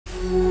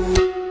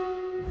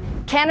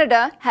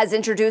Canada has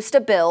introduced a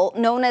bill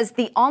known as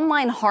the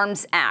Online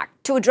Harms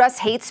Act to address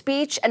hate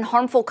speech and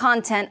harmful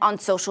content on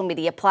social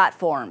media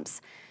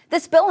platforms.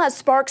 This bill has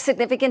sparked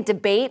significant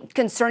debate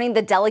concerning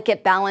the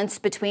delicate balance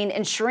between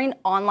ensuring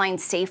online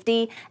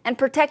safety and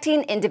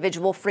protecting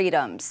individual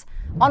freedoms.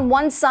 On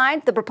one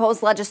side, the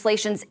proposed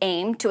legislation's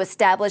aim to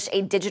establish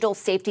a Digital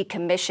Safety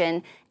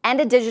Commission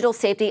and a Digital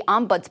Safety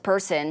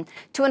Ombudsperson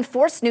to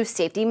enforce new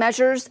safety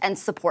measures and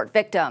support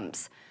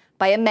victims.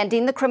 By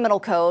amending the Criminal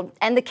Code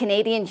and the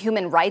Canadian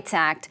Human Rights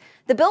Act,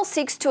 the bill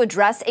seeks to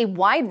address a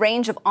wide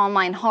range of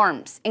online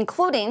harms,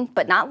 including,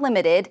 but not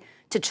limited,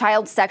 to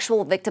child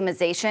sexual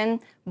victimization,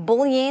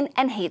 bullying,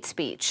 and hate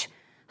speech.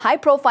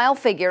 High-profile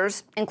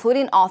figures,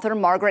 including author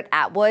Margaret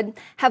Atwood,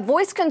 have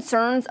voiced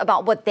concerns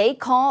about what they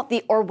call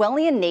the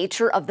Orwellian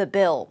nature of the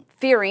bill,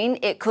 fearing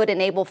it could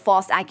enable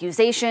false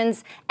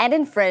accusations and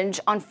infringe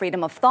on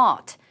freedom of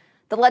thought.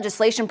 The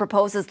legislation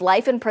proposes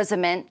life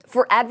imprisonment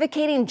for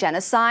advocating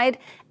genocide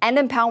and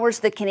empowers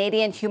the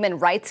Canadian Human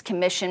Rights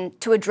Commission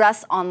to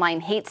address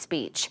online hate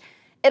speech.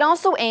 It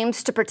also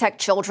aims to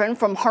protect children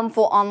from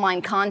harmful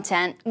online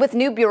content, with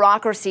new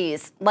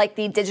bureaucracies like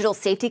the Digital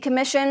Safety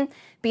Commission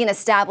being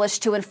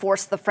established to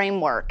enforce the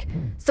framework.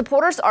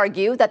 Supporters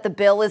argue that the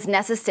bill is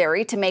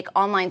necessary to make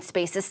online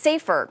spaces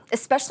safer,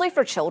 especially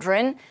for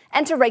children,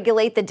 and to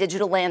regulate the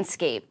digital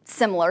landscape,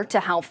 similar to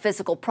how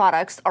physical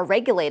products are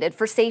regulated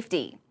for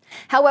safety.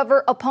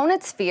 However,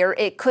 opponents fear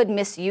it could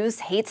misuse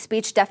hate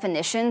speech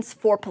definitions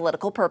for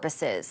political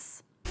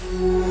purposes.